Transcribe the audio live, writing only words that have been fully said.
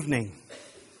Evening.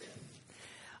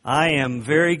 I am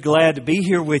very glad to be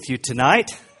here with you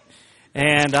tonight,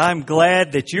 and I'm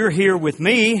glad that you're here with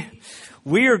me.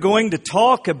 We are going to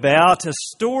talk about a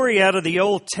story out of the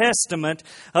Old Testament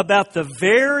about the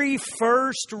very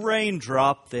first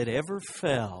raindrop that ever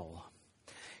fell.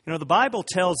 You know, the Bible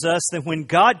tells us that when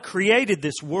God created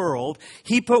this world,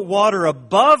 He put water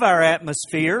above our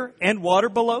atmosphere and water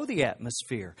below the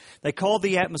atmosphere. They called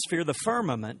the atmosphere the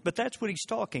firmament, but that's what He's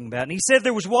talking about. And He said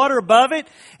there was water above it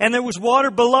and there was water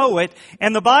below it.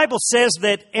 And the Bible says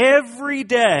that every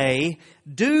day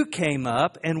dew came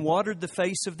up and watered the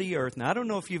face of the earth. Now, I don't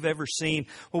know if you've ever seen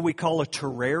what we call a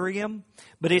terrarium,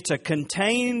 but it's a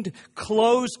contained,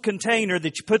 closed container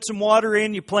that you put some water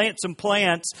in, you plant some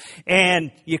plants,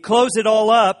 and you close it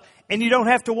all up, and you don't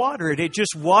have to water it. It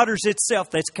just waters itself.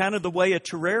 That's kind of the way a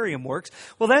terrarium works.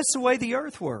 Well, that's the way the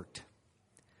earth worked.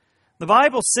 The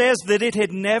Bible says that it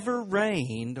had never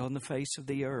rained on the face of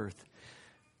the earth,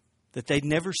 that they'd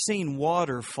never seen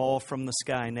water fall from the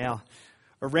sky. Now,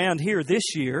 around here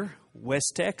this year,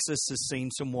 West Texas has seen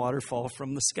some water fall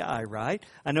from the sky, right?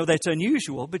 I know that's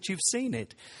unusual, but you've seen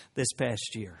it this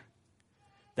past year.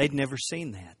 They'd never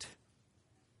seen that.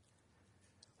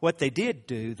 What they did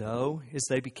do, though, is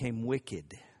they became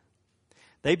wicked.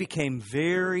 They became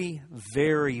very,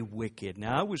 very wicked.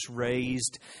 Now, I was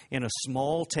raised in a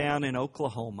small town in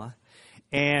Oklahoma,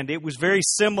 and it was very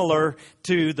similar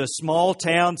to the small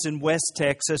towns in West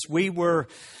Texas. We were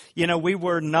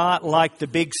not like the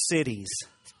big cities.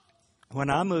 When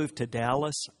I moved to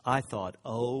Dallas, I thought,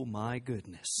 oh my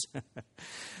goodness,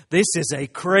 this is a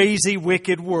crazy,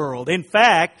 wicked world. In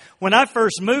fact, when I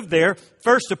first moved there,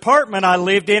 first apartment I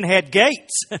lived in had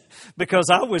gates because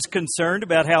I was concerned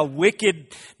about how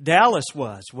wicked Dallas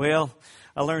was. Well,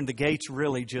 I learned the gates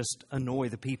really just annoy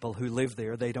the people who live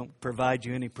there. They don't provide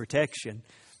you any protection.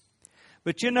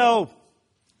 But you know,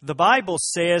 the Bible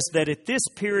says that at this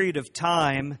period of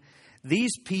time,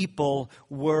 these people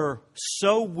were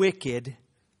so wicked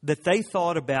that they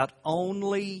thought about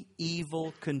only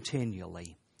evil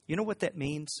continually. You know what that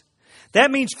means? That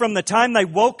means from the time they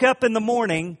woke up in the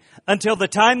morning until the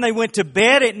time they went to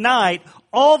bed at night,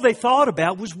 all they thought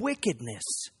about was wickedness.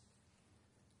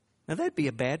 Now that'd be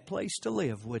a bad place to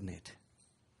live, wouldn't it?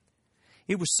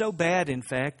 It was so bad, in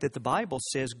fact, that the Bible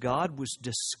says God was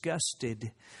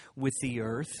disgusted with the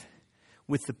earth,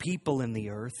 with the people in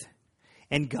the earth.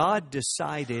 And God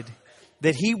decided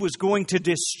that He was going to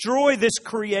destroy this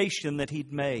creation that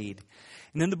He'd made.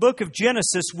 And in the book of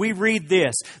Genesis, we read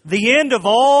this: "The end of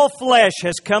all flesh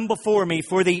has come before me,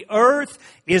 for the earth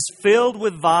is filled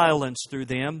with violence through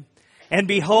them. And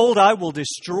behold, I will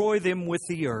destroy them with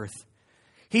the earth."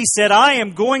 He said, I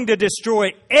am going to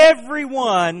destroy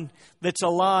everyone that's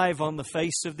alive on the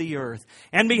face of the earth.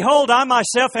 And behold, I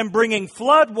myself am bringing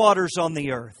flood waters on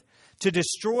the earth, to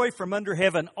destroy from under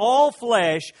heaven all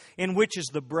flesh in which is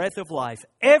the breath of life.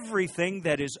 Everything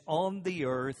that is on the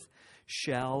earth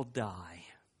shall die.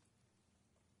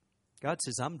 God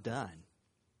says, I'm done.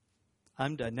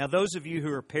 I'm done. Now, those of you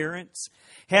who are parents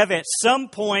have at some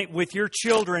point with your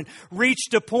children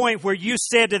reached a point where you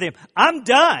said to them, I'm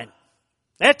done.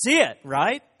 That's it,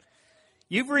 right?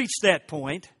 You've reached that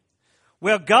point.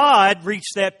 Well, God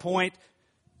reached that point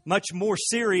much more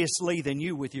seriously than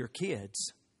you with your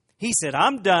kids. He said,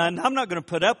 I'm done. I'm not going to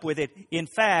put up with it. In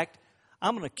fact,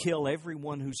 I'm going to kill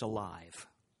everyone who's alive.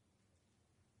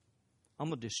 I'm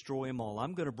going to destroy them all.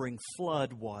 I'm going to bring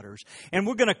flood waters. And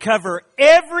we're going to cover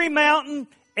every mountain,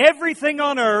 everything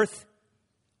on earth.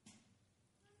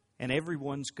 And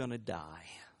everyone's going to die.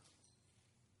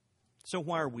 So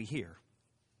why are we here?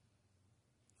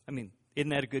 I mean, isn't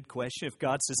that a good question? If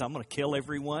God says, I'm going to kill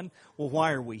everyone, well,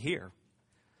 why are we here?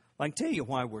 Well, I can tell you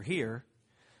why we're here.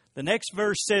 The next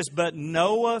verse says, but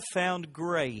Noah found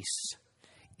grace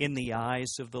in the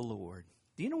eyes of the Lord.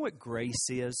 Do you know what grace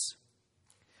is?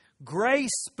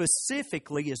 Grace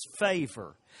specifically is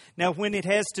favor. Now, when it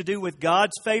has to do with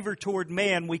God's favor toward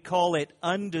man, we call it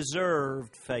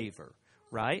undeserved favor,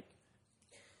 right?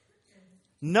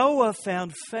 Noah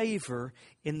found favor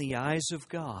in the eyes of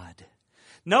God.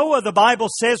 Noah, the Bible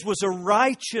says, was a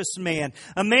righteous man,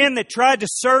 a man that tried to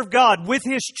serve God with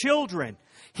his children.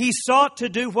 He sought to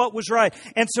do what was right.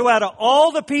 And so out of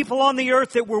all the people on the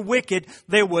earth that were wicked,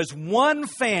 there was one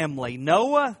family,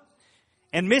 Noah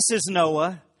and Mrs.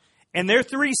 Noah, and their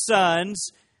 3 sons,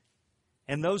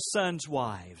 and those sons'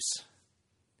 wives.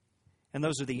 And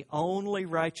those are the only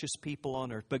righteous people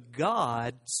on earth. But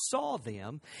God saw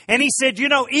them, and He said, you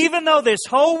know, even though this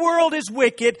whole world is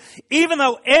wicked, even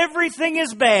though everything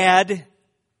is bad,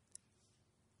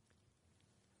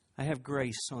 I have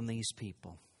grace on these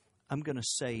people. I'm going to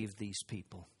save these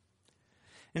people.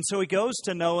 And so he goes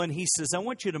to Noah and he says, I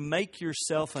want you to make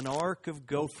yourself an ark of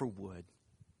gopher wood.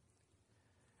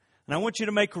 And I want you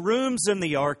to make rooms in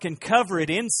the ark and cover it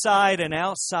inside and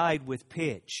outside with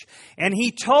pitch. And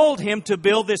he told him to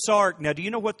build this ark. Now, do you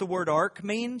know what the word ark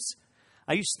means?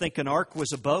 I used to think an ark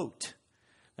was a boat.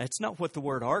 That's not what the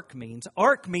word ark means.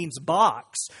 Ark means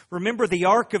box. Remember the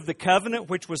Ark of the Covenant,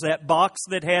 which was that box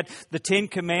that had the 10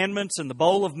 Commandments and the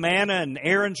bowl of manna and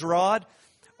Aaron's rod?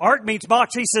 Ark means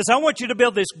box. He says, I want you to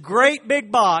build this great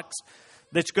big box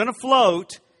that's going to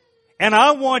float, and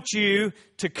I want you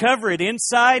to cover it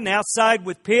inside and outside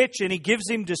with pitch. And he gives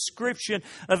him description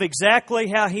of exactly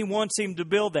how he wants him to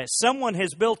build that. Someone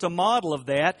has built a model of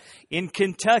that in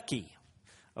Kentucky.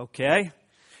 Okay?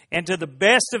 And to the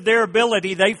best of their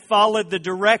ability, they followed the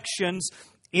directions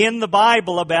in the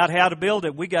Bible about how to build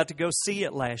it. We got to go see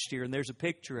it last year, and there's a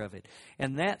picture of it.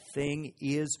 And that thing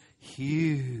is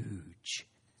huge.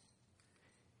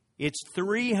 It's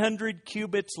 300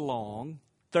 cubits long,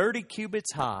 30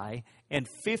 cubits high, and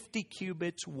 50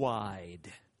 cubits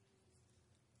wide.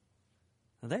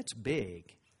 Now that's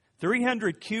big.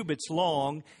 300 cubits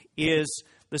long is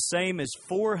the same as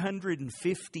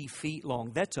 450 feet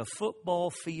long. That's a football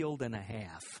field and a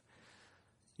half.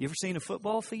 You ever seen a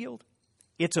football field?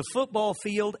 It's a football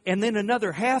field and then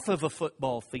another half of a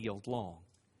football field long.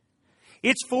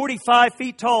 It's 45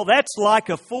 feet tall. That's like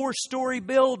a 4-story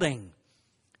building.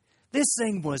 This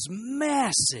thing was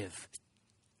massive.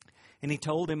 And he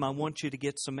told him, I want you to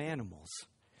get some animals.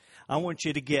 I want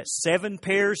you to get 7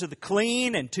 pairs of the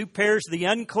clean and 2 pairs of the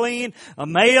unclean, a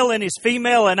male and his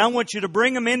female, and I want you to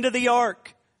bring them into the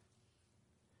ark.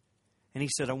 And he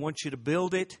said, I want you to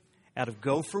build it out of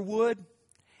gopher wood,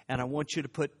 and I want you to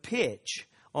put pitch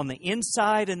on the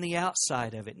inside and the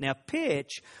outside of it. Now,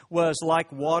 pitch was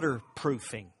like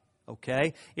waterproofing,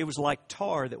 okay? It was like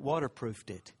tar that waterproofed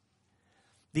it.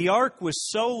 The ark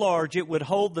was so large it would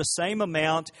hold the same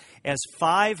amount as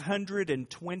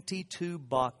 522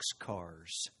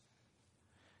 boxcars.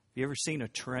 Have you ever seen a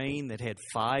train that had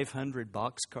 500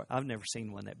 boxcars? I've never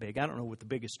seen one that big. I don't know what the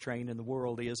biggest train in the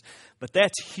world is, but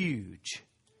that's huge.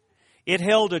 It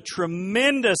held a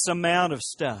tremendous amount of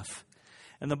stuff.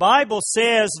 And the Bible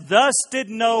says, thus did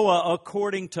Noah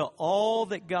according to all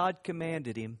that God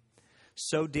commanded him.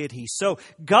 So did he. So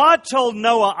God told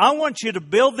Noah, I want you to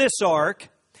build this ark.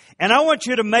 And I want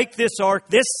you to make this ark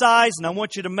this size, and I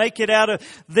want you to make it out of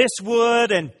this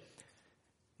wood. And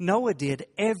Noah did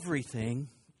everything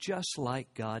just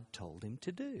like God told him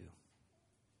to do.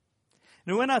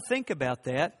 And when I think about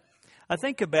that, I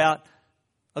think about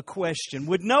a question.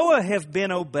 Would Noah have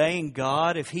been obeying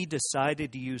God if he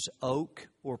decided to use oak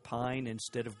or pine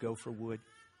instead of gopher wood?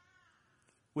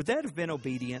 Would that have been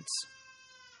obedience?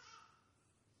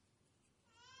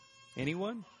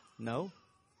 Anyone? No?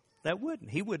 That wouldn't.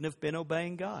 He wouldn't have been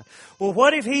obeying God. Well,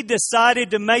 what if he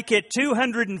decided to make it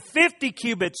 250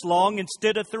 cubits long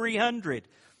instead of 300?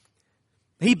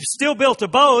 He still built a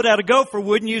boat out of gopher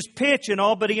wood and used pitch and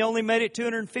all, but he only made it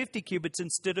 250 cubits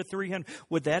instead of 300.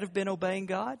 Would that have been obeying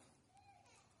God?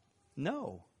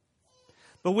 No.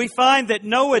 But we find that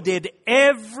Noah did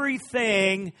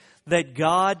everything that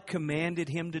God commanded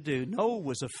him to do. Noah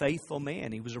was a faithful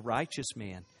man. He was a righteous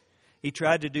man. He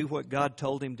tried to do what God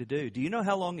told him to do. Do you know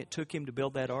how long it took him to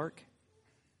build that ark?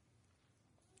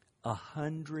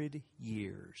 100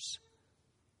 years.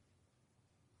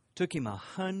 It took him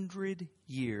 100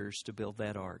 years to build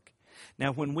that ark.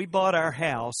 Now, when we bought our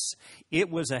house, it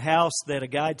was a house that a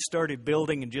guy had started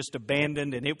building and just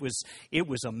abandoned, and it was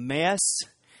a mess.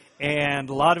 And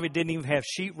a lot of it didn't even have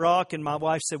sheetrock. And my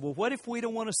wife said, well, what if we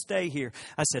don't want to stay here?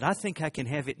 I said, I think I can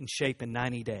have it in shape in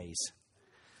 90 days.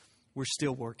 We're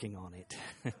still working on it.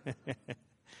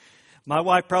 My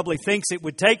wife probably thinks it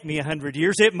would take me 100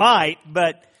 years. It might,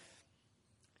 but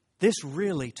this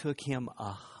really took him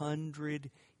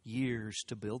 100 years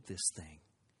to build this thing.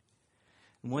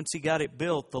 And once he got it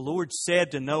built, the Lord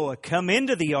said to Noah, come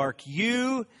into the ark,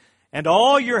 you and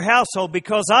all your household,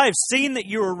 because I have seen that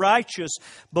you are righteous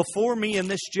before me in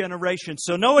this generation.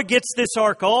 So Noah gets this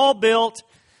ark all built.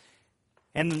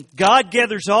 And God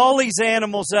gathers all these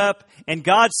animals up, and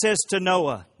God says to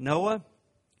Noah, Noah,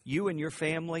 you and your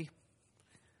family,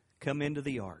 come into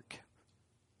the ark.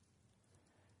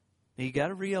 Now you got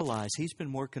to realize he's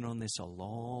been working on this a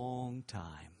long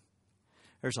time.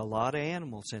 There's a lot of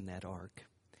animals in that ark.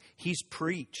 He's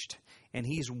preached and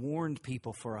he's warned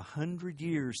people for 100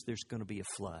 years there's going to be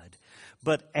a flood.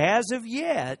 But as of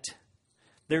yet,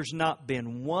 there's not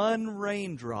been one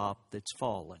raindrop that's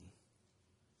fallen.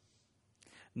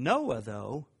 Noah,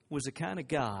 though, was the kind of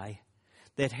guy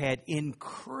that had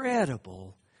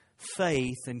incredible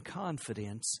faith and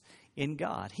confidence in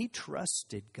God. He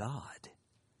trusted God.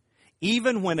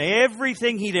 Even when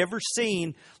everything he'd ever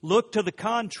seen looked to the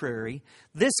contrary,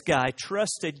 this guy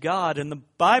trusted God. And the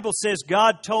Bible says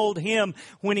God told him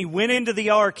when he went into the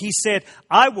ark, He said,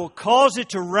 I will cause it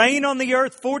to rain on the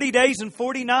earth 40 days and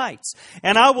 40 nights.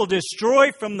 And I will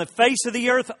destroy from the face of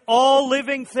the earth all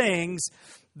living things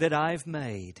that I've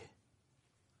made.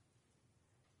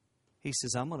 He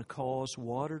says, I'm going to cause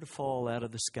water to fall out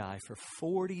of the sky for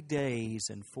 40 days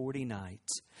and 40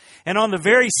 nights. And on the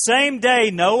very same day,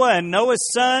 Noah and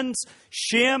Noah's sons,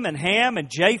 Shem and Ham and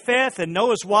Japheth and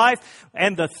Noah's wife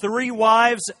and the 3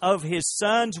 wives of his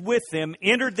sons with them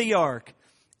entered the ark,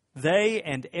 they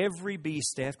and every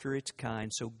beast after its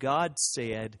kind. So God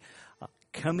said,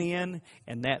 come in,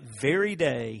 and that very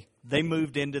day they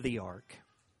moved into the ark.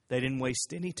 They didn't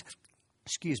waste any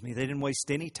They didn't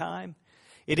waste any time.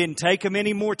 It didn't take them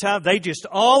any more time. They just,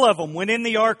 all of them went in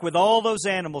the ark with all those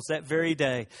animals that very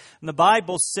day. And the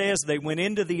Bible says they went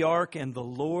into the ark and the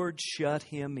Lord shut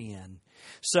him in.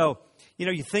 So,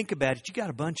 you think about it. You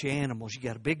got a bunch of animals. You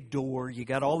got a big door. You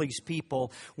got all these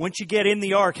people. Once you get in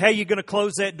the ark, how are you going to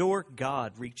close that door?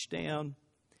 God reached down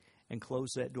and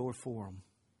closed that door for them.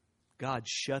 God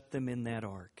shut them in that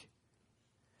ark.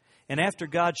 And after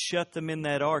God shut them in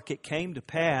that ark, it came to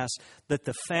pass that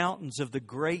the fountains of the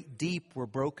great deep were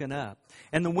broken up.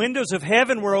 And the windows of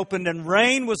heaven were opened, and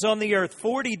rain was on the earth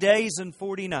 40 days and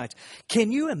 40 nights.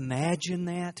 Can you imagine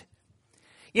that?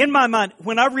 In my mind,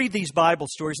 when I read these Bible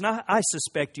stories, and I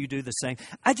suspect you do the same,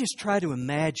 I just try to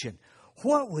imagine,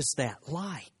 what was that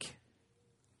like?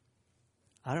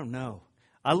 I don't know.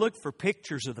 I look for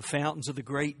pictures of the fountains of the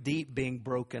great deep being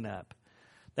broken up.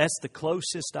 That's the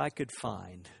closest I could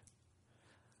find.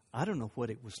 I don't know what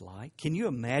it was like. Can you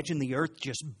imagine the earth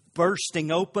just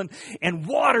bursting open and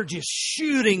water just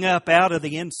shooting up out of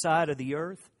the inside of the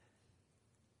earth?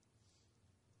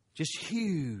 Just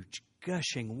huge,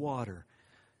 gushing water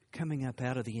coming up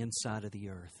out of the inside of the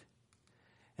earth.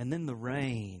 And then the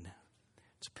rain.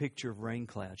 It's a picture of rain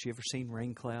clouds. You ever seen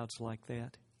rain clouds like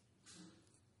that?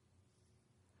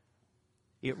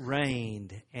 It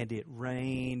rained, and it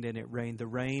rained, and it rained. The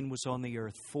rain was on the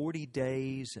earth 40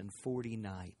 days and 40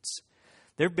 nights.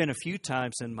 There have been a few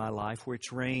times in my life where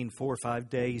it's rained 4 or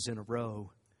 5 days in a row.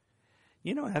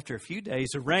 After a few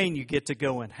days of rain, you get to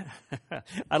going,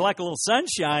 I'd like a little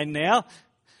sunshine now.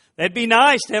 That'd be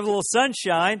nice to have a little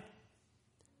sunshine.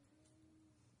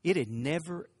 It had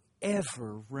never,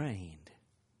 ever rained.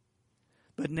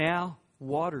 But now,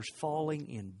 water's falling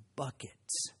in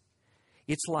buckets.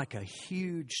 It's like a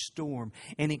huge storm,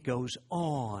 and it goes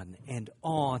on,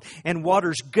 and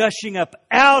water's gushing up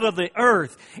out of the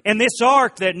earth. And this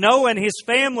ark that Noah and his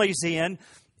family's in,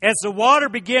 as the water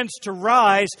begins to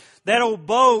rise, that old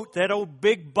boat, that old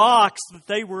big box that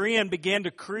they were in began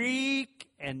to creak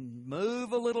and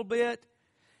move a little bit.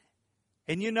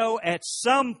 And at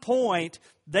some point,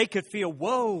 they could feel,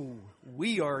 whoa,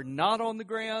 we are not on the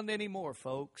ground anymore,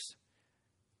 folks.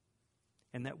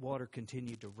 And that water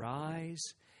continued to rise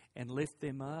and lift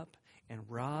them up and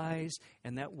rise.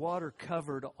 And that water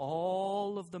covered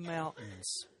all of the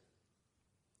mountains.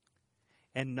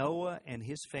 And Noah and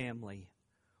his family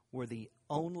were the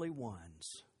only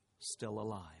ones still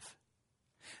alive.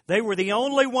 They were the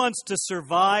only ones to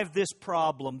survive this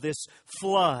problem, this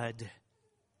flood.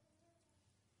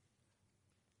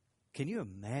 Can you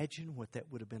imagine what that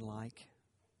would have been like?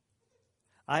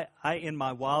 I in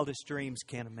my wildest dreams,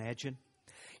 can't imagine.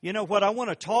 What I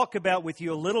want to talk about with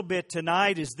you a little bit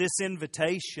tonight is this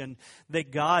invitation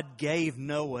that God gave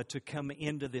Noah to come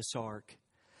into this ark.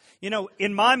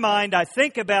 In my mind, I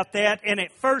think about that, and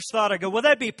at first thought, I go, well,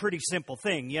 that'd be a pretty simple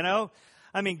thing,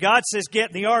 God says,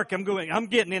 get in the ark. I'm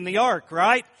getting in the ark,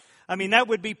 right? That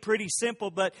would be pretty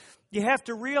simple, but you have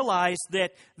to realize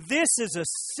that this is a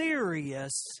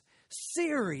serious,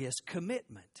 serious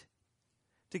commitment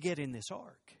to get in this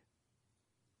ark.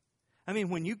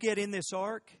 When you get in this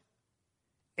ark,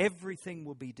 everything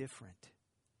will be different.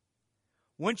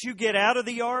 Once you get out of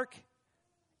the ark,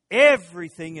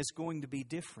 everything is going to be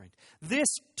different. This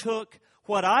took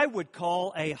what I would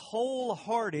call a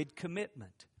wholehearted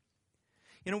commitment.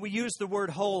 We use the word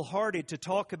wholehearted to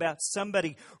talk about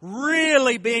somebody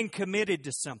really being committed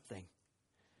to something.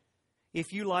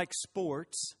 If you like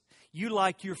sports, you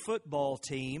like your football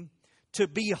team to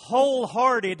be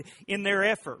wholehearted in their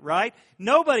effort, right?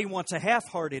 Nobody wants a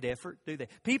half-hearted effort, do they?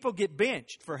 People get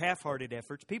benched for half-hearted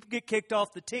efforts. People get kicked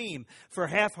off the team for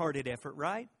half-hearted effort,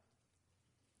 right?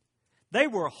 They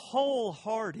were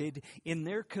wholehearted in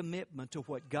their commitment to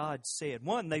what God said.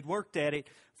 One, they'd worked at it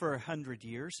for 100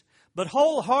 years. But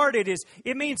wholehearted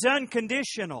it means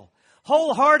unconditional.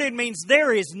 Wholehearted means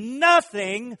there is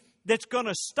nothing that's going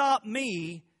to stop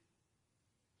me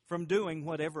from doing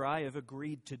whatever I have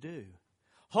agreed to do.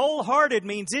 Wholehearted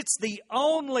means it's the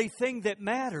only thing that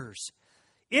matters.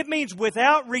 It means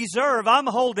without reserve, I'm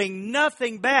holding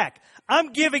nothing back.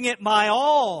 I'm giving it my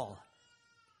all.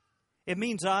 It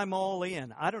means I'm all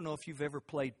in. I don't know if you've ever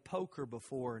played poker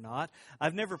before or not.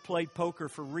 I've never played poker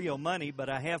for real money, but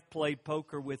I have played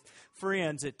poker with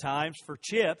friends at times for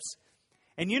chips.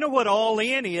 And you know what all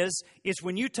in is? It's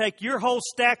when you take your whole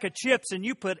stack of chips and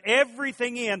you put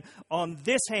everything in on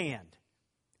this hand.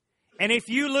 And if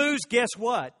you lose, guess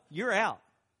what? You're out.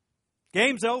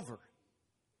 Game's over.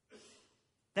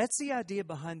 That's the idea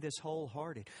behind this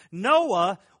wholehearted.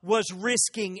 Noah was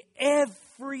risking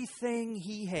everything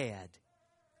he had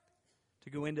to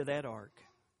go into that ark.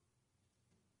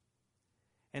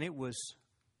 And it was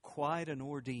quite an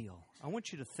ordeal. I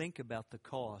want you to think about the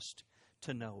cost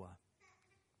to Noah.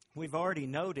 We've already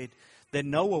noted that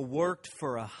Noah worked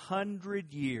for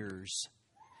 100 years.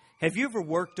 Have you ever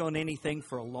worked on anything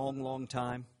for a long, long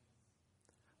time?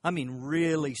 I mean,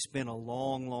 really spent a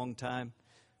long, long time.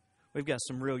 We've got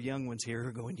some real young ones here who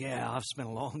are going, yeah, I've spent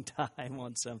a long time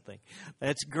on something.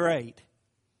 That's great.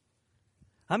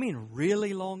 I mean,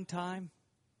 really long time.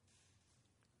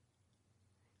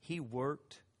 He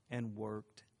worked and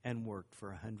worked and worked for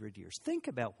 100 years. Think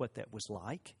about what that was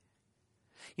like.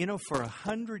 You know, for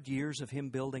 100 years of him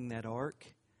building that ark,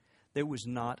 there was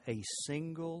not a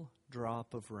single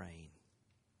drop of rain.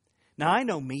 Now, I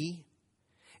know me.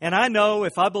 And I know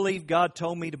if I believed God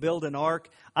told me to build an ark,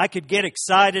 I could get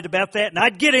excited about that and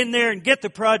I'd get in there and get the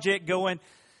project going.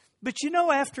 But you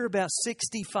know, after about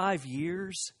 65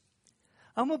 years,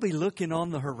 I'm going to be looking on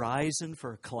the horizon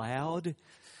for a cloud.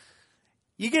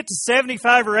 You get to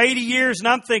 75 or 80 years and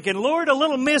I'm thinking, Lord, a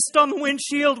little mist on the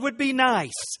windshield would be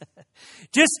nice.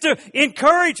 Just to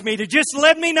encourage me, to just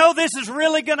let me know this is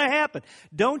really going to happen.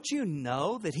 Don't you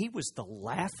know that he was the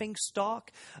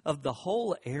laughingstock of the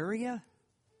whole area?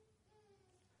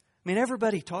 I mean,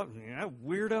 everybody talking,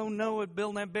 weirdo Noah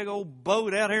building that big old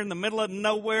boat out here in the middle of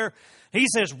nowhere. He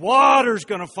says water's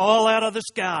going to fall out of the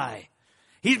sky.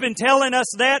 He's been telling us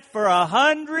that for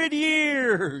 100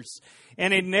 years,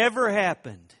 and it never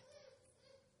happened.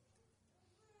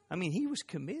 I mean, he was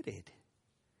committed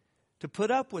to put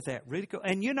up with that ridicule.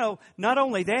 And you know, not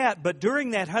only that, but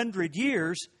during that 100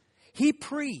 years, he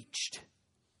preached.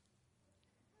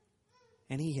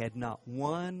 And he had not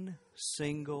one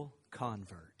single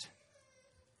convert.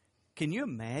 Can you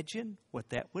imagine what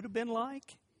that would have been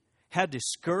like? How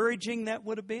discouraging that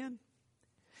would have been?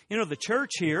 You know, the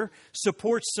church here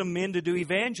supports some men to do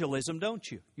evangelism, don't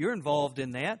you? You're involved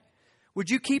in that. Would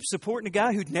you keep supporting a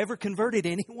guy who'd never converted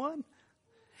anyone?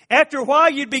 After a while,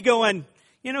 you'd be going,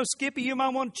 you know, Skippy, you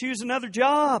might want to choose another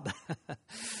job.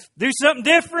 Do something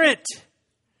different.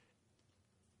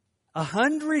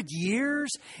 100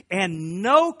 years and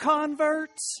no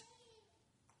converts?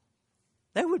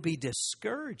 That would be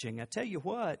discouraging. I tell you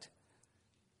what,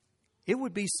 it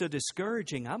would be so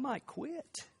discouraging, I might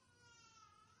quit.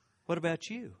 What about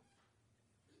you?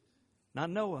 Not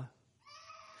Noah.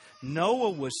 Noah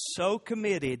was so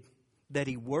committed that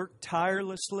he worked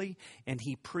tirelessly and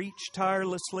he preached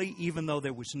tirelessly, even though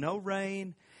there was no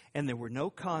rain and there were no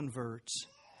converts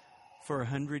for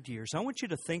 100 years. I want you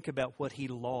to think about what he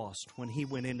lost when he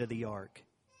went into the ark.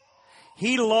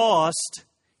 He lost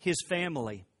his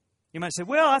family. You might say,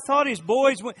 well, I thought his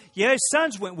boys went. Yeah, his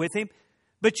sons went with him.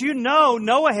 But you know,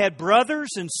 Noah had brothers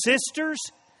and sisters.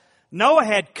 Noah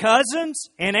had cousins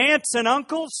and aunts and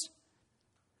uncles.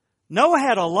 Noah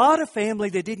had a lot of family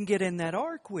that didn't get in that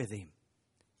ark with him.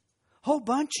 Whole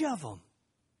bunch of them.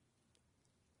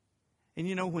 And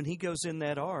you know, when he goes in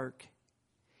that ark,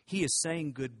 he is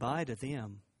saying goodbye to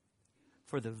them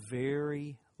for the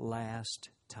very last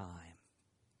time.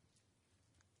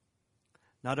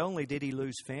 Not only did he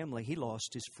lose family, he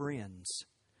lost his friends.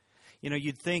 You know,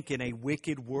 you'd think in a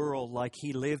wicked world like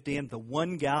he lived in, the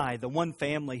one guy, the one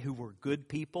family who were good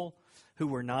people, who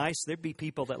were nice, there'd be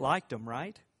people that liked him,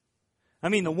 right? I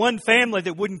mean, the one family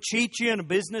that wouldn't cheat you in a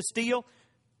business deal.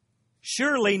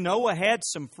 Surely Noah had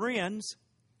some friends.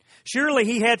 Surely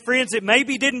he had friends that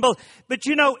maybe didn't believe. But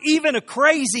you know, even a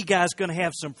crazy guy's going to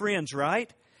have some friends,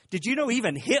 right? Did you know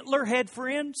even Hitler had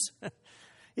friends?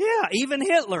 Yeah, even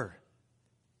Hitler.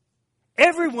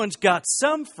 Everyone's got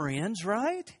some friends,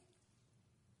 right?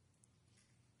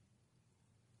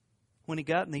 When he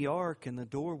got in the ark and the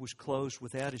door was closed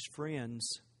without his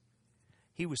friends,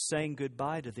 he was saying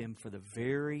goodbye to them for the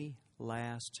very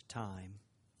last time.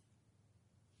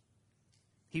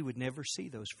 He would never see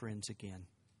those friends again.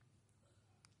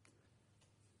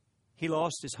 He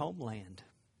lost his homeland.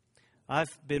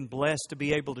 I've been blessed to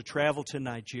be able to travel to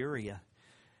Nigeria.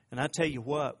 And I tell you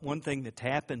what, one thing that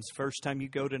happens first time you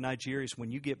go to Nigeria is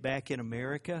when you get back in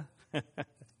America,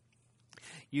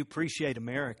 you appreciate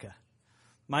America.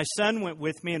 My son went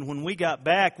with me, and when we got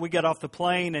back, we got off the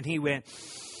plane, and he went,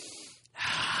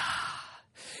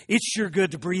 it's sure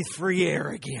good to breathe free air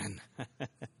again.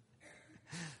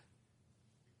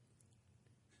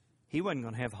 He wasn't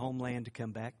going to have homeland to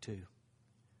come back to.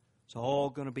 It's all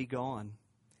going to be gone.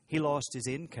 He lost his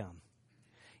income.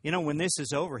 You know, when this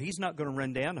is over, he's not going to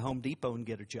run down to Home Depot and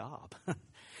get a job.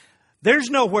 There's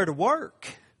nowhere to work.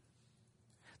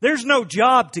 There's no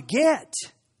job to get.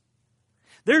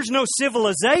 There's no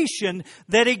civilization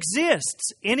that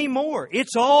exists anymore.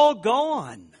 It's all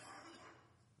gone.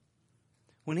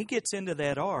 When he gets into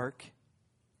that ark,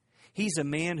 he's a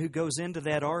man who goes into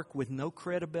that ark with no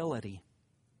credibility.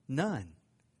 None.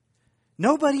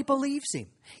 Nobody believes him.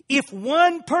 If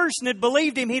one person had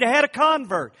believed him, he'd have had a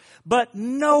convert. But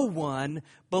no one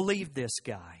believed this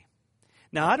guy.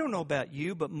 Now, I don't know about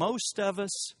you, but most of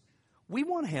us, we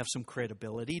want to have some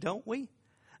credibility, don't we?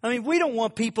 I mean, we don't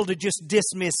want people to just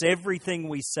dismiss everything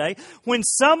we say. When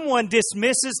someone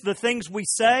dismisses the things we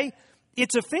say,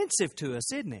 it's offensive to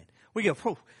us, isn't it? We go,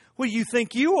 well, you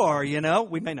think you are, you know.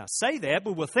 We may not say that,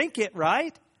 but we'll think it,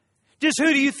 right? Just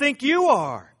who do you think you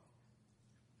are?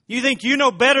 You think you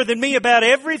know better than me about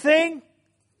everything?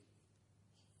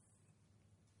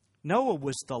 Noah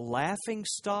was the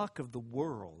laughingstock of the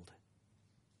world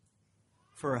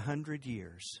for 100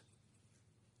 years.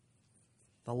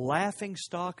 The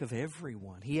laughingstock of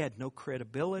everyone. He had no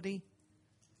credibility.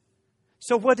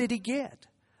 So what did he get?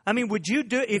 I mean, would you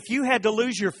do, if you had to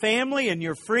lose your family and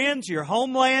your friends, your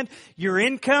homeland, your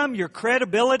income, your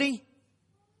credibility,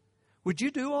 would you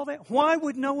do all that? Why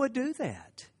would Noah do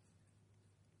that?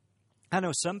 I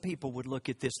know some people would look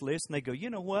at this list and they go, you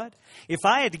know what? If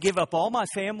I had to give up all my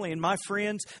family and my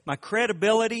friends, my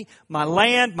credibility, my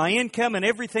land, my income and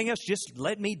everything else, just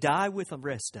let me die with the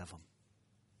rest of them.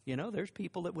 You know, there's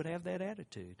people that would have that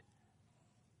attitude.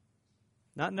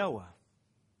 Not Noah.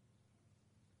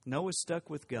 Noah stuck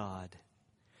with God.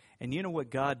 And you know what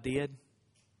God did?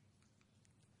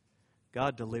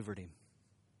 God delivered him.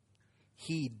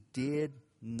 He did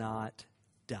not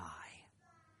die.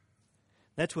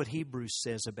 That's what Hebrews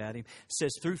says about him. It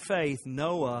says, through faith,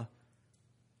 Noah,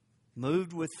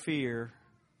 moved with fear,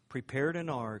 prepared an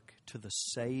ark to the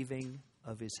saving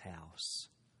of his house.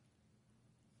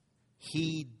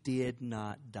 He did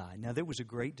not die. Now, there was a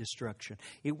great destruction.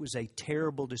 It was a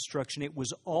terrible destruction. It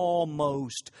was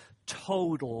almost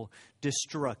total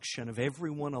destruction of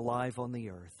everyone alive on the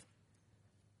earth.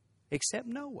 Except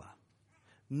Noah.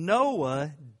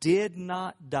 Noah did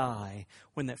not die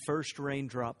when that first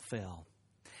raindrop fell.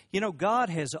 You know, God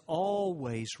has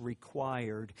always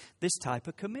required this type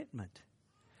of commitment.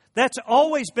 That's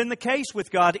always been the case with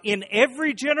God. In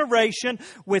every generation,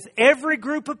 with every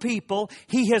group of people,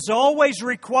 He has always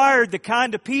required the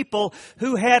kind of people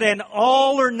who had an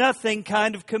all or nothing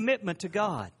kind of commitment to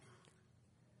God.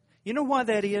 You know why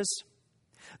that is?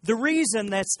 The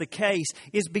reason that's the case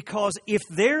is because if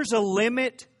there's a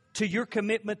limit to your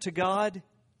commitment to God,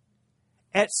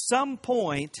 at some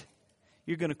point,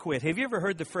 you're going to quit. Have you ever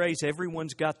heard the phrase,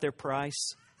 everyone's got their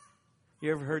price?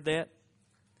 You ever heard that?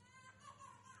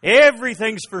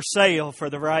 Everything's for sale for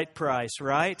the right price,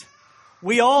 right?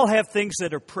 We all have things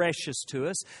that are precious to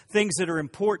us, things that are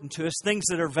important to us, things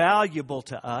that are valuable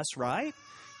to us, right?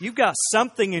 You've got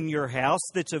something in your house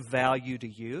that's of value to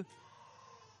you.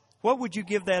 What would you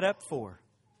give that up for?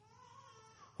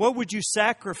 What would you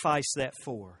sacrifice that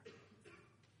for?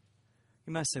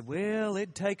 You might say, well,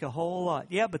 it'd take a whole lot.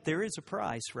 Yeah, but there is a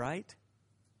price, right?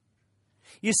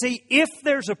 You see, if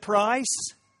there's a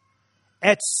price,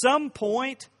 at some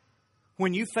point,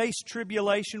 when you face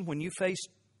tribulation, when you face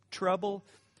trouble,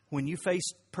 when you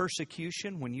face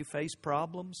persecution, when you face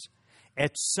problems,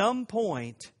 at some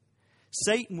point,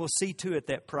 Satan will see to it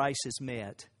that price is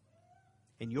met,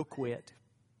 and you'll quit.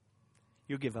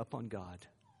 You'll give up on God.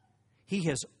 He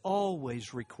has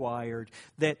always required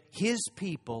that His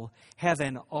people have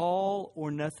an all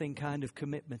or nothing kind of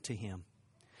commitment to Him.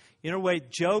 You know the way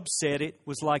Job said it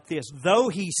was like this: though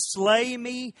He slay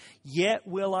me, yet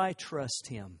will I trust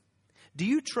Him. Do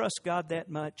you trust God that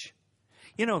much?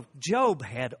 You know, Job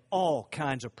had all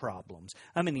kinds of problems.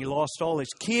 I mean, he lost all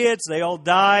his kids. They all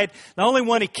died. The only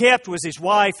one he kept was his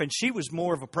wife, and she was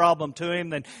more of a problem to him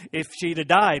than if she'd have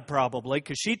died, probably,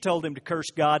 because she told him to curse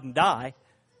God and die.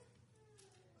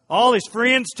 All his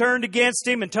friends turned against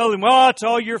him and told him, oh, it's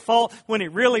all your fault, when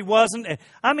it really wasn't.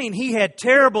 I mean, he had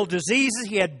terrible diseases.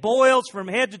 He had boils from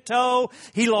head to toe.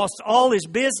 He lost all his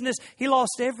business. He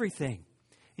lost everything.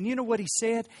 And you know what he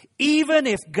said? Even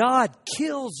if God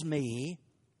kills me,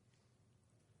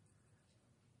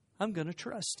 I'm going to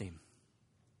trust Him.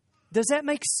 Does that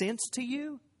make sense to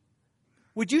you?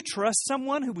 Would you trust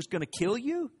someone who was going to kill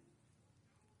you?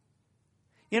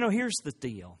 You know, here's the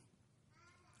deal.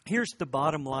 Here's the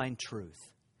bottom line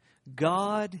truth.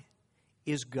 God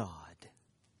is God.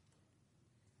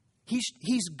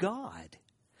 He's God.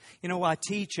 You know, I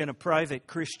teach in a private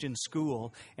Christian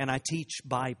school, and I teach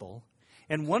Bible.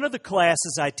 And one of the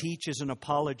classes I teach is an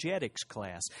apologetics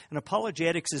class. And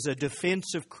apologetics is a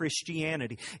defense of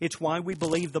Christianity. It's why we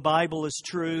believe the Bible is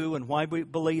true and why we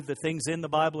believe the things in the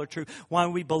Bible are true, why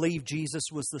we believe Jesus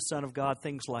was the Son of God,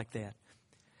 things like that.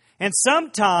 And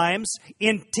sometimes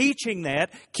in teaching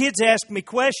that, kids ask me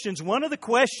questions. One of the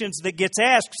questions that gets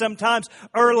asked sometimes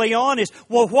early on is,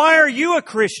 well, why are you a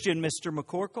Christian, Mr.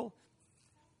 McCorkle?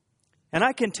 And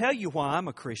I can tell you why I'm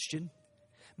a Christian.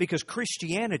 Because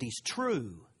Christianity's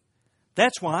true.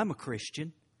 That's why I'm a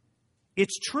Christian.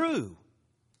 It's true.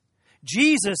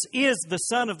 Jesus is the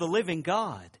Son of the living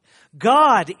God.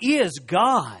 God is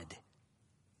God.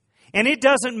 And it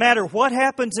doesn't matter what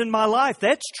happens in my life.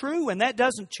 That's true, and that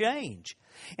doesn't change.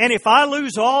 And if I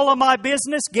lose all of my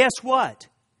business, guess what?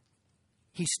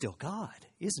 He's still God,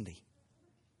 isn't He?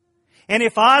 And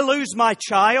if I lose my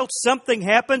child, something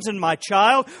happens and my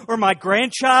child or my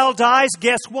grandchild dies,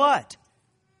 guess what?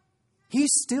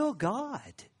 He's still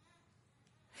God.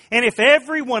 And if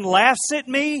everyone laughs at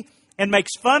me and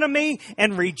makes fun of me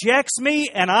and rejects me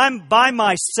and I'm by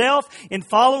myself in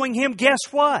following Him, guess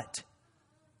what?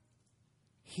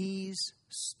 He's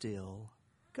still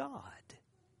God.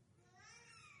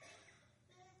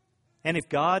 And if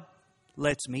God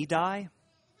lets me die,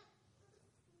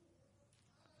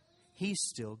 He's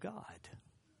still God.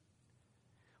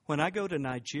 When I go to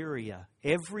Nigeria,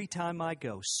 every time I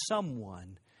go,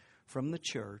 someone from the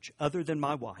church, other than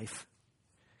my wife,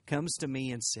 comes to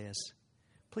me and says,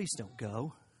 please don't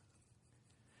go.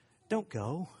 Don't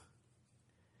go.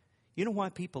 You know why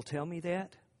people tell me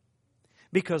that?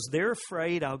 Because they're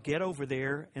afraid I'll get over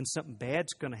there and something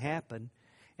bad's going to happen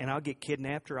and I'll get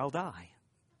kidnapped or I'll die.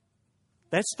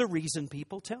 That's the reason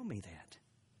people tell me that.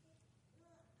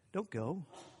 Don't go.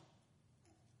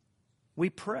 We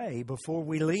pray before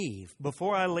we leave.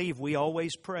 Before I leave, we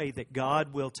always pray that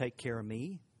God will take care of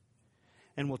me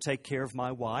and will take care of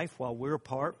my wife while we're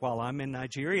apart, while I'm in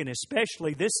Nigeria. And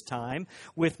especially this time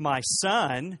with my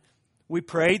son, we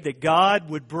prayed that God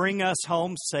would bring us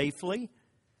home safely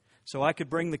so I could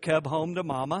bring the cub home to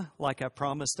Mama like I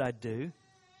promised I'd do.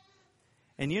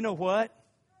 And you know what?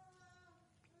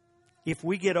 If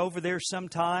we get over there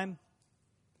sometime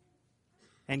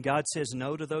and God says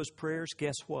no to those prayers,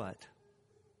 guess what?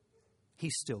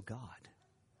 He's still God.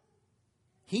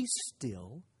 He's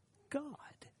still God.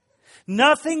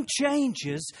 Nothing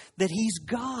changes that He's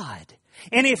God.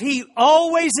 And if He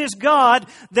always is God,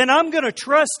 then I'm going to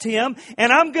trust Him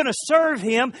and I'm going to serve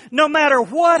Him no matter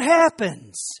what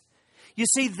happens. You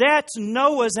see, that's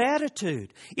Noah's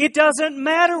attitude. It doesn't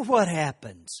matter what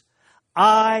happens.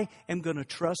 I am going to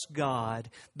trust God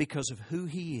because of who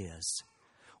He is.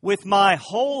 With my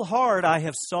whole heart I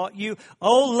have sought you.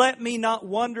 Oh, let me not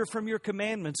wander from your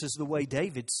commandments, is the way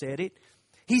David said it.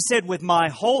 He said, with my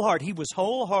whole heart, he was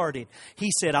wholehearted.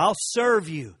 He said, I'll serve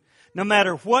you no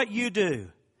matter what you do.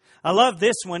 I love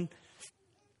this one.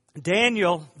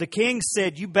 Daniel, the king,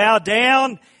 said, you bow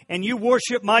down and you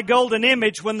worship my golden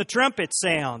image when the trumpet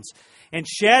sounds. And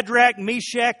Shadrach,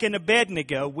 Meshach, and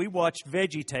Abednego, we watched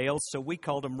VeggieTales, so we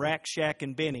called them Rack, Shack,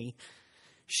 and Benny.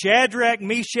 Shadrach,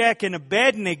 Meshach, and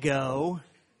Abednego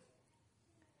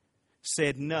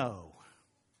said, no.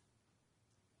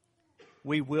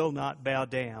 We will not bow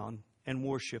down and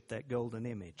worship that golden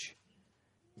image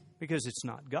because it's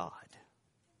not God.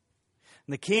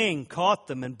 And the king caught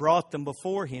them and brought them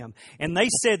before him. And they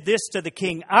said this to the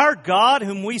king, our God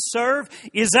whom we serve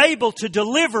is able to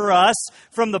deliver us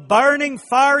from the burning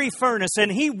fiery furnace,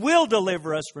 and He will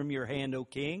deliver us from your hand, O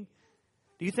king.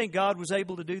 Do you think God was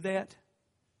able to do that?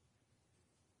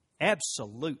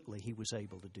 Absolutely, He was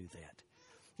able to do that.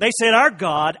 They said, our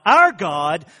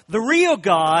God, the real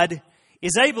God,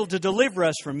 is able to deliver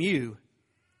us from you.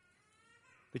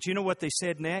 But you know what they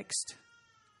said next?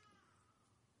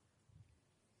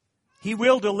 He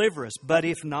will deliver us, but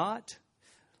if not,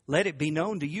 let it be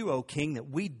known to you, O king, that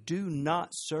we do not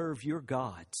serve your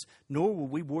gods, nor will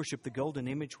we worship the golden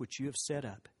image which you have set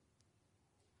up.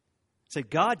 Said,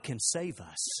 God can save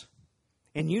us.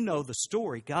 And you know the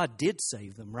story. God did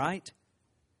save them, right?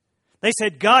 They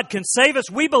said, God can save us.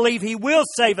 We believe He will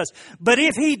save us. But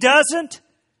if He doesn't,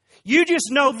 you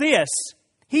just know this.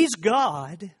 He's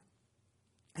God,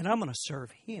 and I'm going to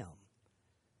serve Him.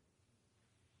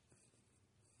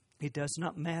 It does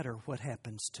not matter what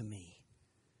happens to me,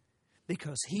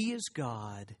 because He is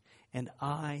God and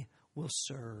I will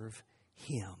serve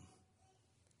Him.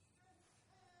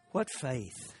 What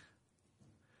faith!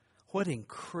 What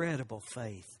incredible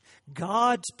faith.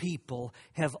 God's people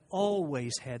have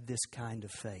always had this kind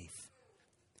of faith.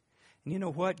 And you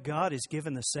know what? God has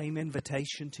given the same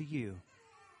invitation to you.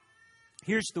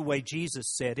 Here's the way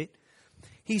Jesus said it.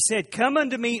 He said, "Come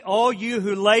unto me, all you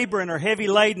who labor and are heavy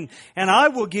laden, and I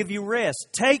will give you rest.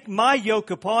 Take my yoke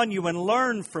upon you and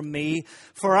learn from me,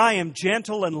 for I am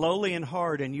gentle and lowly in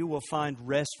heart, and you will find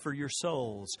rest for your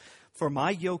souls. For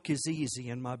my yoke is easy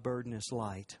and my burden is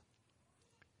light."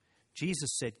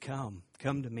 Jesus said, come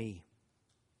to me.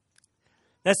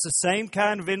 That's the same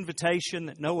kind of invitation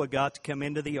that Noah got to come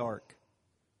into the ark.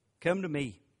 Come to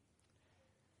me.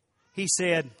 He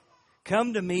said,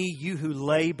 "Come to me, you who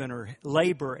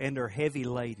labor and are heavy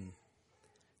laden."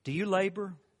 Do you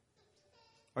labor?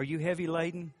 Are you heavy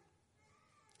laden?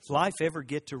 Does life ever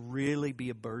get to really be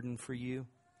a burden for you?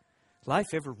 Does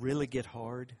life ever really get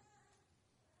hard?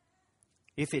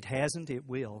 If it hasn't, it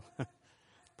will.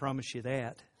 Promise you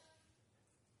that.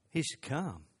 He said,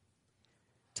 "Come.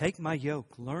 Take my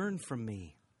yoke. Learn from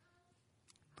me.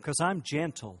 Because I'm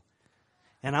gentle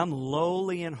and I'm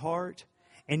lowly in heart.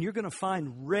 And you're going to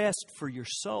find rest for your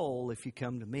soul if you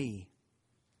come to me.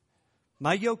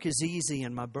 My yoke is easy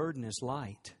and my burden is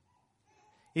light."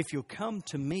 If you'll come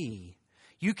to me,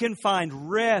 you can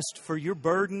find rest for your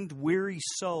burdened, weary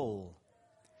soul.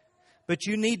 But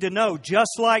you need to know,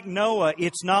 just like Noah,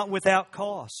 it's not without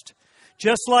cost.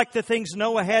 Just like the things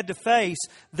Noah had to face,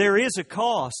 there is a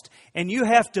cost. And you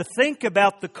have to think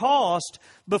about the cost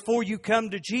before you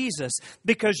come to Jesus.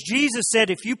 Because Jesus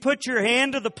said, if you put your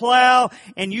hand to the plow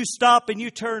and you stop and you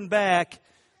turn back,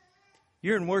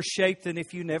 you're in worse shape than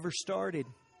if you never started.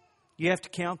 You have to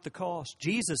count the cost.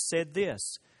 Jesus said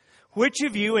this, "Which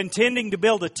of you, intending to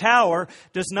build a tower,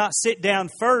 does not sit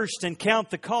down first and count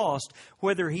the cost,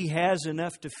 whether he has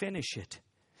enough to finish it?"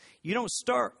 You don't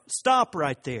stop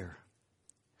right there.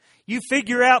 You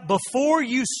figure out before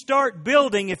you start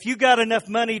building if you got enough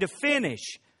money to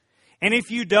finish. And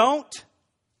if you don't,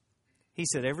 he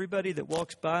said, everybody that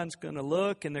walks by is going to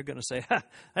look and they're going to say,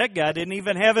 that guy didn't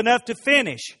even have enough to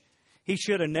finish. He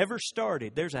should have never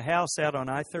started. There's a house out on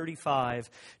I-35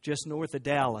 just north of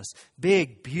Dallas.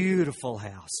 Big, beautiful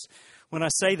house. When I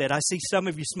say that, I see some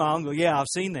of you smile and go, yeah, I've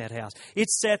seen that house.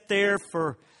 It's sat there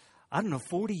for,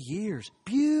 40 years.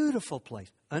 Beautiful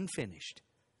place. Unfinished.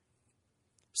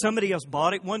 Somebody else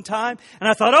bought it one time, and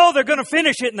I thought, they're going to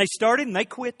finish it, and they started, and they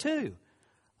quit too.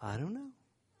 I don't know.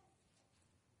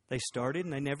 They started,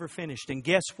 and they never finished. And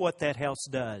guess what that house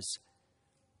does?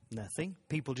 Nothing.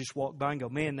 People just walk by and go,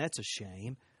 man, that's a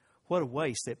shame. What a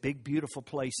waste, that big, beautiful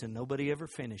place, and nobody ever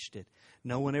finished it.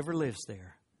 No one ever lives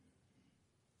there.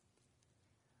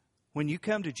 When you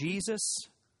come to Jesus,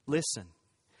 listen,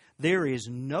 there is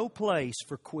no place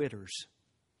for quitters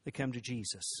that come to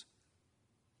Jesus.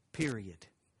 Period.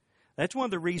 That's one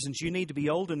of the reasons you need to be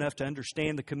old enough to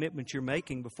understand the commitment you're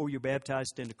making before you're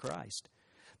baptized into Christ.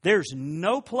 There's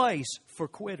no place for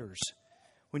quitters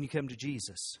when you come to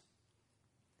Jesus.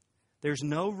 There's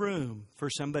no room for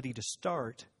somebody to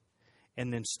start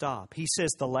and then stop. He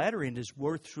says the latter end is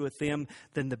worse with them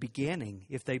than the beginning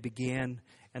if they begin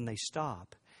and they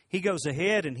stop. He goes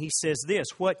ahead and he says this,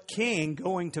 "What king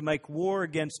going to make war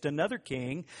against another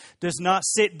king does not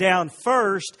sit down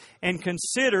first and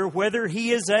consider whether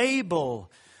he is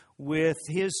able with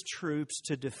his troops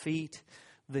to defeat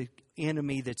the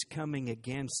enemy that's coming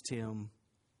against him?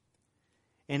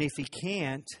 And if he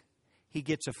can't, he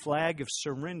gets a flag of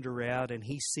surrender out and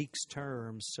he seeks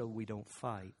terms so we don't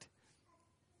fight."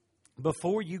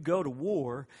 Before you go to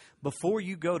war, before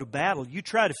you go to battle, you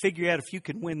try to figure out if you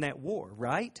can win that war,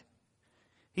 right?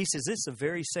 He says it's the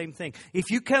very same thing.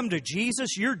 If you come to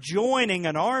Jesus, you're joining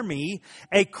an army,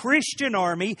 a Christian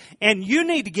army, and you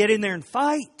need to get in there and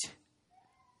fight.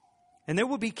 And there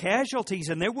will be casualties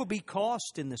and there will be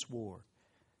cost in this war.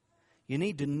 You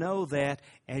need to know that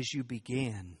as you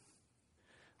begin.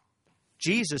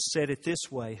 Jesus said it this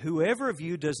way, "Whoever of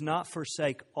you does not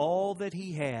forsake all that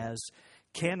he has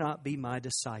cannot be my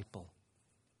disciple."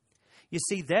 You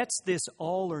see, that's this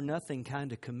all or nothing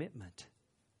kind of commitment.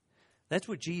 That's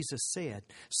what Jesus said.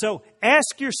 So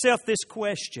ask yourself this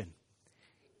question.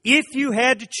 If you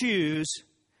had to choose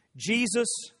Jesus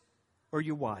or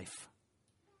your wife,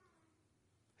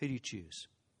 who do you choose?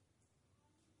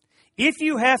 If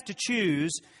you have to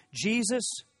choose Jesus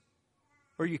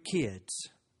or your kids,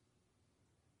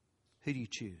 who do you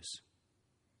choose?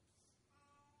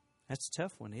 That's a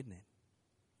tough one, isn't it?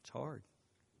 It's hard.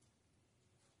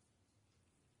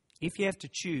 If you have to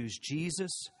choose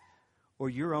Jesus or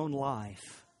your own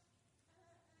life,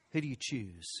 who do you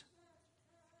choose?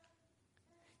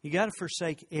 You got to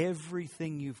forsake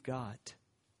everything you've got.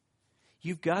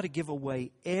 You've got to give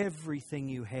away everything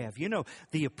you have. You know,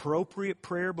 the appropriate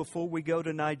prayer before we go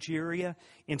to Nigeria,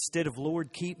 instead of,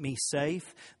 Lord, keep me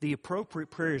safe, the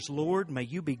appropriate prayer is, Lord, may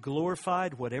you be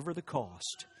glorified whatever the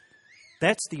cost.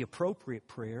 That's the appropriate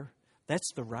prayer.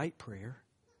 That's the right prayer.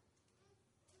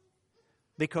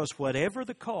 Because whatever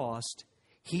the cost,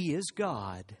 He is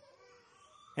God.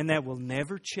 And that will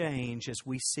never change as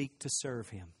we seek to serve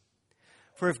Him.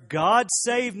 For if God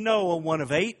saved Noah, one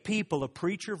of 8 people, a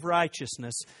preacher of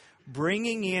righteousness,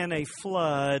 bringing in a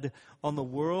flood on the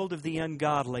world of the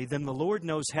ungodly, then the Lord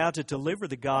knows how to deliver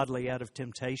the godly out of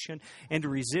temptation and to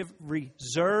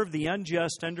reserve the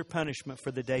unjust under punishment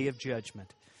for the day of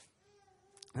judgment.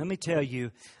 Let me tell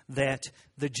you that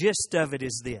the gist of it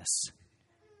is this.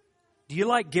 Do you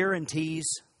like guarantees?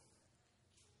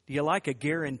 Do you like a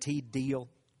guaranteed deal?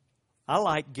 I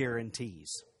like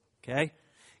guarantees. Okay?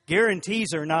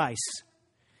 Guarantees are nice.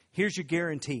 Here's your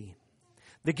guarantee.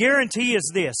 The guarantee is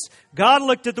this. God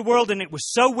looked at the world and it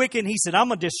was so wicked, He said, I'm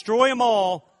going to destroy them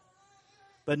all.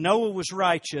 But Noah was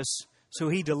righteous, so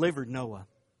He delivered Noah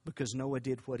because Noah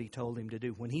did what He told him to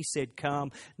do. When He said,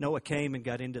 come, Noah came and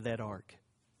got into that ark.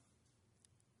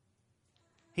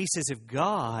 He says, if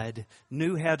God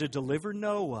knew how to deliver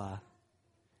Noah,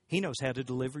 He knows how to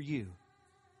deliver you.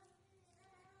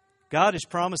 God has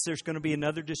promised there's going to be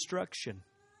another destruction.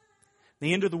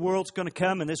 The end of the world's going to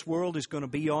come and this world is going to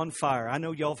be on fire. I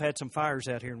know y'all have had some fires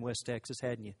out here in West Texas,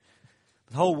 hadn't you?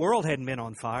 The whole world hadn't been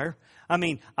on fire. I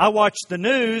mean, I watch the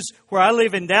news where I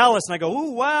live in Dallas and I go,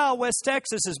 ooh, wow, West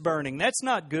Texas is burning. That's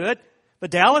not good. But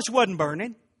Dallas wasn't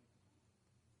burning.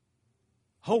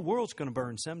 The whole world's going to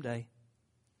burn someday.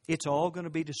 It's all going to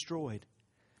be destroyed.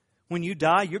 When you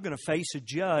die, you're going to face a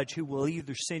judge who will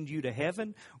either send you to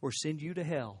heaven or send you to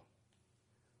hell.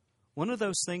 One of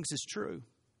those things is true.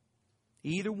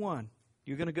 Either one,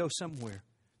 you're going to go somewhere.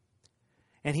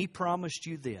 And He promised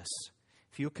you this.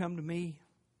 If you'll come to me,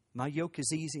 my yoke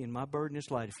is easy and my burden is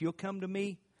light. If you'll come to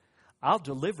me, I'll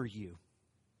deliver you.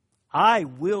 I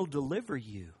will deliver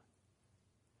you.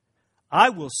 I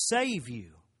will save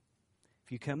you.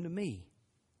 If you come to me.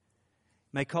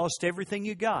 It may cost everything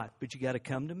you got, but you got to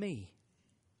come to me.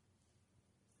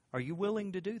 Are you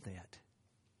willing to do that?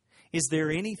 Is there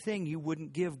anything you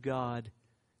wouldn't give God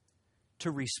to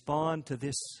respond to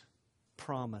this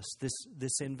promise,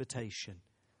 this invitation?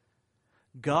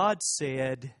 God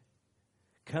said,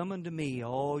 come unto me,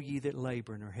 all ye that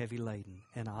labor and are heavy laden,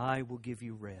 and I will give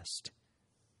you rest.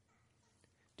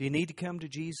 Do you need to come to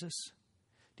Jesus?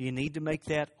 Do you need to make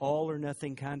that all or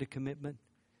nothing kind of commitment?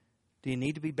 Do you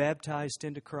need to be baptized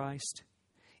into Christ?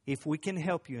 If we can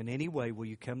help you in any way, will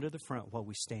you come to the front while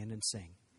we stand and sing?